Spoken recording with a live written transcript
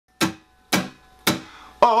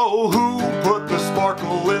Oh, who put the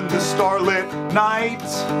sparkle in the starlit night?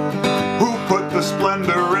 Who put the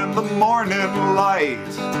splendor in the morning light?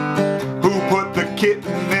 Who put the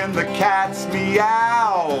kitten in the cat's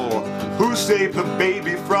meow? Who saved the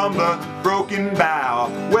baby from the broken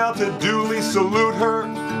bough? Well, to duly salute her,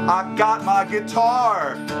 I got my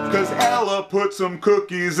guitar, 'cause Ella put some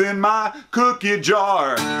cookies in my cookie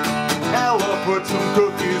jar. Ella put some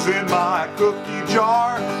cookies in my cookie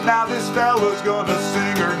jar. Now this fella's gonna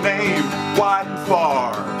sing her name wide and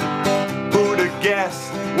far. Who'd have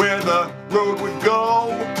guessed where the road would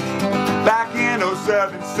go back in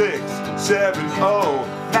 07670?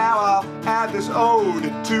 Now I'll add this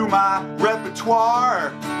ode to my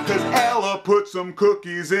repertoire, 'cause Ella put some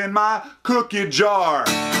cookies in my cookie jar.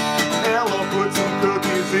 Ella put some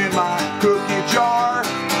cookies in my cookie jar.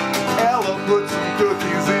 Ella put some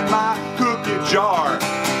cookies in my cookie jar.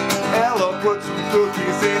 Ella put some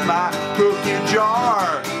cookies in my cookie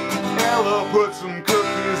jar. Ella put some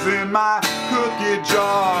cookies in my cookie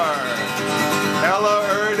jar. Ella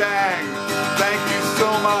Erdang, thank you so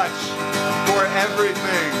much for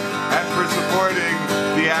everything and for supporting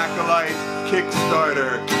the ACOLYTE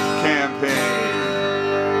Kickstarter campaign.